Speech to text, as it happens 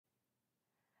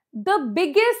the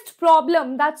biggest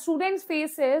problem that students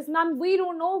face is, ma'am, we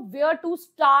don't know where to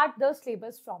start the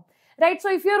syllabus from, right? So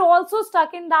if you're also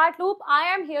stuck in that loop, I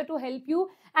am here to help you.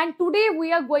 And today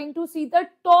we are going to see the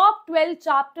top 12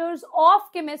 chapters of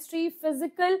chemistry,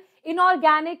 physical,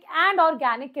 inorganic and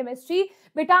organic chemistry.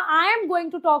 Beta, I am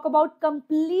going to talk about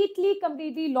completely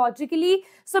logically.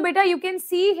 So beta, you can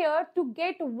see here, to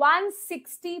get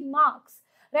 160 marks,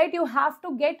 right, you have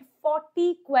to get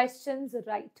 40 questions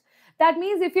right. That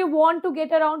means if you want to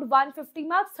get around 150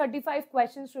 marks, 35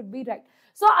 questions should be right.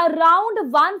 So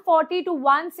around 140 to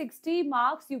 160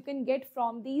 marks you can get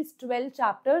from these 12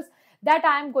 chapters that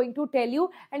I am going to tell you,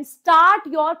 and start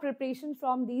your preparation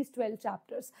from these 12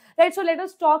 chapters. Right, so let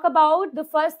us talk about the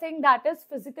first thing, that is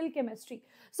physical chemistry.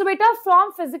 So beta,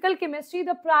 from physical chemistry,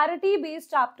 the priority based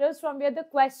chapters from where the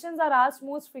questions are asked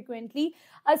most frequently,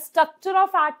 a structure of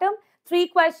atom, 3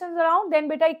 questions around, then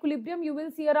beta equilibrium, you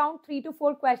will see around 3 to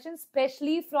 4 questions,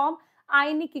 especially from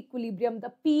ionic equilibrium,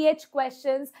 the pH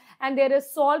questions, and there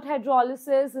is salt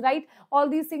hydrolysis, right? All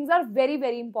these things are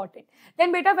very important.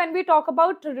 Then beta, when we talk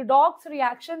about redox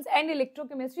reactions and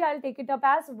electrochemistry, I'll take it up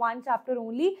as one chapter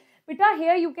only. Beta,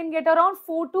 here you can get around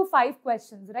 4 to 5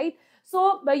 questions, right?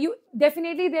 So you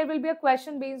definitely, there will be a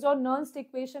question based on Nernst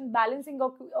equation, balancing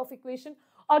of equation,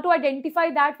 or to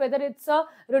identify that whether it's a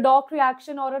redox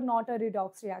reaction or not a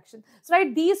redox reaction. So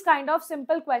right, these kind of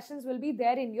simple questions will be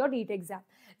there in your NEET exam.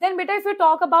 Then beta, if you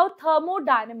talk about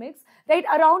thermodynamics, right,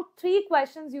 around 3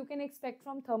 questions you can expect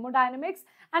from thermodynamics.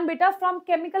 And beta, from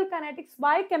chemical kinetics,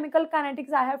 why chemical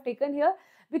kinetics I have taken here?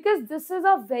 Because this is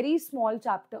a very small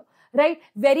chapter, right?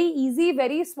 Very easy,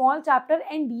 very small chapter,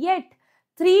 and yet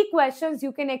 3 questions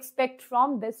you can expect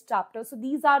from this chapter. So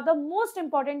these are the most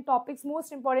important topics,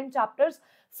 most important chapters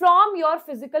from your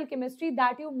physical chemistry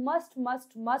that you must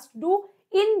do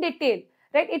in detail,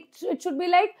 right? It should be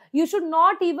like, you should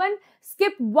not even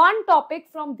skip one topic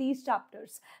from these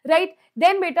chapters, right?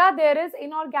 Then beta, there is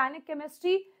inorganic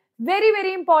chemistry.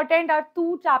 Very important are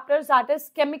 2 chapters, that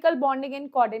is chemical bonding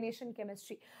and coordination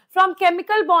chemistry. From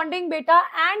chemical bonding beta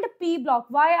and P block,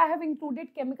 why I have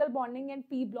included chemical bonding and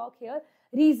P block here?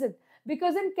 Reason,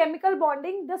 because in chemical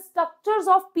bonding, the structures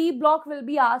of P block will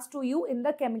be asked to you in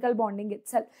the chemical bonding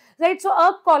itself, right? So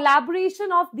a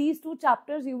collaboration of these 2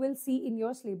 chapters you will see in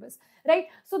your syllabus, right?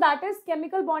 So that is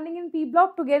chemical bonding and P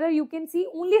block together. You can see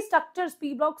only structures,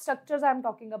 P block structures I am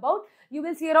talking about. You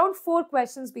will see around 4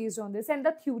 questions based on this, and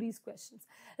the theories questions,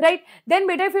 right? Then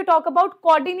beta, if you talk about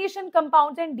coordination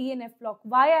compounds and DNF block,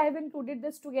 why I have included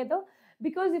this together?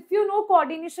 Because if you know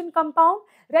coordination compound,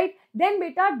 right, then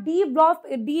beta,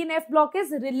 DNF block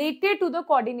is related to the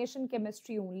coordination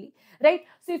chemistry only, right?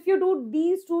 So if you do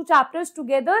these 2 chapters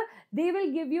together, they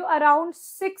will give you around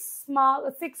 6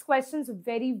 questions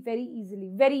very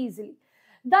easily.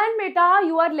 Then beta,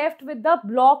 you are left with the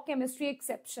block chemistry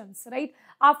exceptions, right?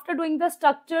 After doing the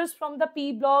structures from the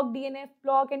P block, DNF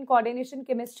block and coordination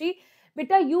chemistry,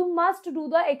 beta, you must do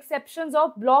the exceptions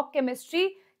of block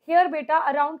chemistry. Here beta,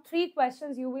 around 3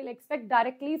 questions you will expect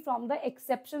directly from the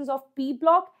exceptions of P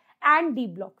block and D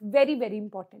block. Very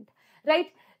important, right?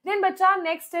 Then bacha,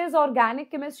 next is organic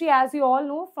chemistry. As you all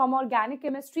know, from organic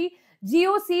chemistry,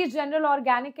 GOC, general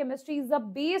organic chemistry, is the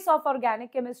base of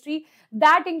organic chemistry.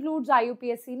 That includes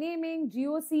IUPAC naming,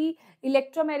 GOC,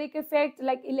 electromeric effect,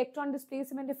 like electron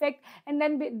displacement effect, and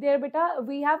then there beta,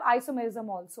 we have isomerism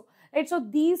also, right? So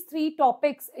these 3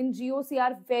 topics in GOC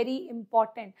are very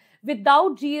important.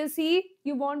 Without GOC,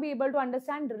 you won't be able to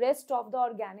understand the rest of the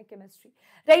organic chemistry,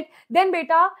 right? Then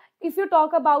beta, if you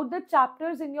talk about the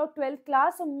chapters in your 12th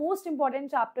class, so most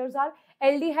important chapters are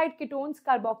aldehyde, ketones,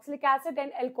 carboxylic acid,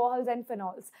 and alcohols and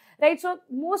phenols, right? So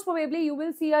most probably you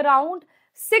will see around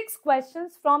 6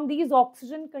 questions from these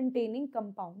oxygen containing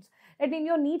compounds, and in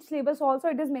your NEET syllabus also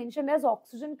it is mentioned as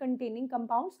oxygen containing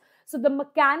compounds. So the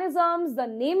mechanisms, the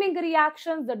naming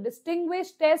reactions, the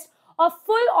distinguished test of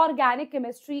full organic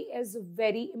chemistry is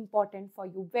very important for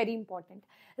you, very important,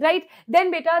 right? Then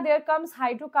beta, there comes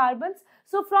hydrocarbons.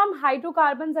 So from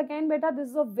hydrocarbons again beta, this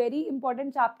is a very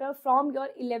important chapter from your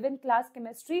 11th class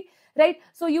chemistry, right?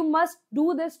 So you must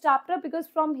do this chapter, because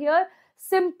from here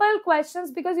simple questions,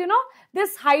 because you know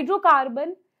this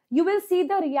hydrocarbon, you will see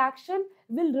the reaction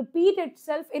will repeat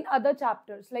itself in other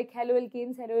chapters like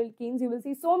haloalkanes, you will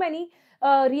see so many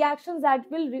reactions that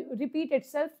will repeat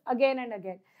itself again and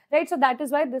again, right? So that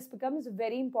is why this becomes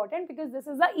very important, because this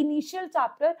is the initial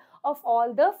chapter of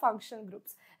all the functional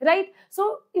groups, right?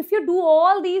 So if you do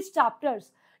all these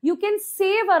chapters, you can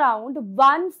save around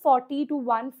 140 to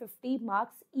 150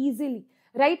 marks easily,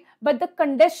 right? But the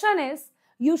condition is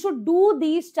you should do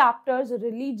these chapters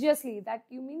religiously. That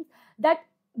you mean that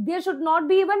there should not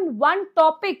be even one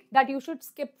topic that you should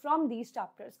skip from these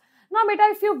chapters. Now beta,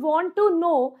 if you want to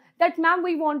know that ma'am,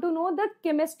 we want to know the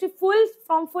chemistry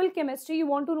full chemistry, you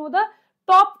want to know the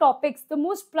top topics, the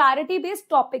most priority based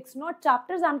topics, not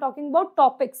chapters, I'm talking about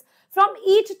topics from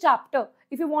each chapter.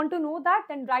 If you want to know that,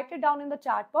 then write it down in the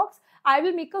chat box. I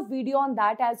will make a video on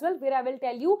that as well, where I will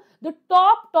tell you the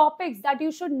top topics that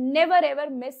you should never ever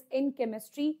miss in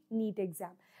chemistry NEET exam.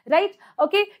 Right?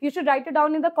 Okay, you should write it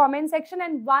down in the comment section.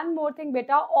 And one more thing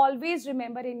beta, always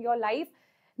remember in your life,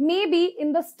 maybe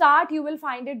in the start you will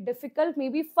find it difficult,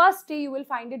 maybe first day you will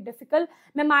find it difficult.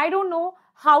 Ma'am, I don't know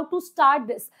how to start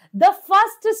this. The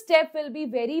first step will be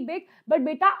very big, but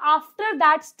beta, after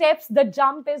that steps, the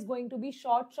jump is going to be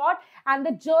short, and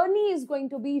the journey is going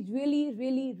to be really,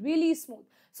 really, really smooth.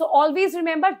 So always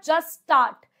remember, just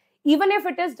start. Even if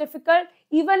it is difficult,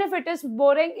 even if it is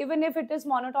boring, even if it is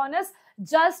monotonous,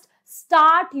 just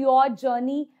start your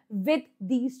journey with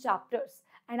these chapters.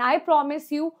 And I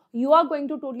promise you, you are going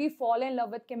to totally fall in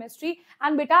love with chemistry.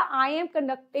 And beta, I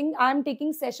am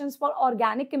taking sessions for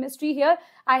organic chemistry here.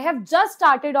 I have just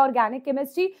started organic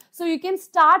chemistry. So you can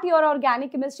start your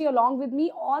organic chemistry along with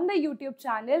me on the YouTube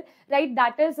channel, right?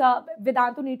 That is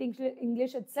Vedantu NEET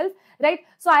English itself, right?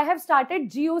 So I have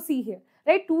started GOC here.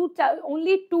 Right,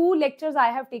 only 2 lectures I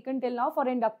have taken till now for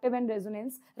inductive and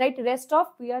resonance, right? Rest of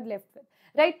we are left with,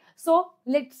 right? So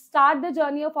let's start the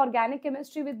journey of organic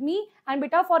chemistry with me. And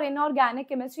beta, for inorganic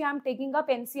chemistry, I'm taking up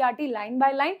NCERT line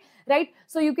by line, right?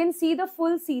 So you can see the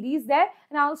full series there.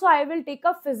 And also I will take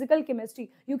up physical chemistry.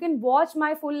 You can watch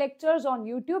my full lectures on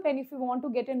YouTube. And if you want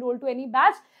to get enrolled to any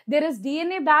batch, there is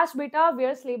DNA batch beta,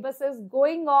 where syllabus is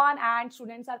going on and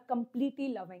students are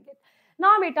completely loving it.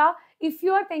 Now beta, if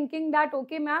you are thinking that,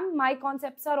 okay ma'am, my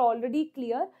concepts are already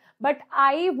clear, but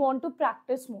I want to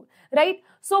practice more, right?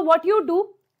 So what you do,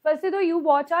 firstly though, you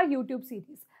watch our YouTube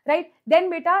series, right?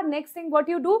 Then beta, next thing what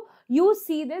you do, you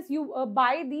see this, you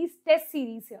buy these test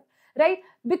series here, right?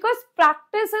 Because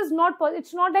practice is not,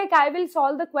 it's not like I will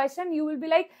solve the question, you will be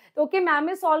like, okay ma'am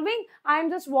is solving, I am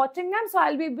just watching them, so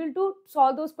I'll be able to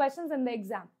solve those questions in the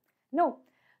exam. No.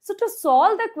 So to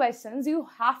solve the questions, you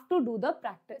have to do the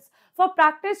practice. For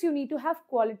practice, you need to have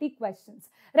quality questions,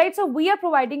 right? So we are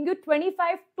providing you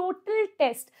 25 total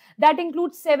tests that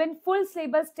include 7 full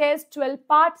syllabus tests, 12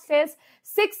 parts tests,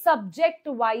 6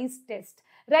 subject-wise tests,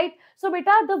 right? So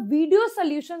beta, the video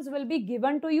solutions will be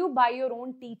given to you by your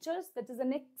own teachers. That is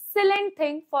an excellent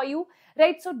thing for you,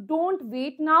 right? So don't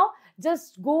wait now.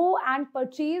 Just go and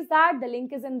purchase that. The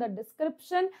link is in the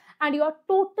description, and you are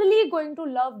totally going to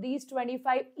love these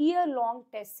 25 year-long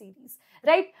test series,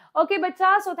 right? Okay,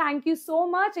 bacha. So thank you so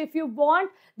much. If you want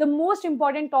the most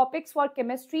important topics for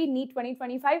chemistry NEET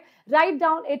 2025, write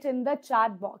down it in the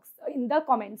chat box, in the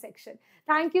comment section.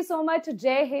 Thank you so much.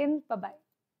 Jai Hind. Bye-bye.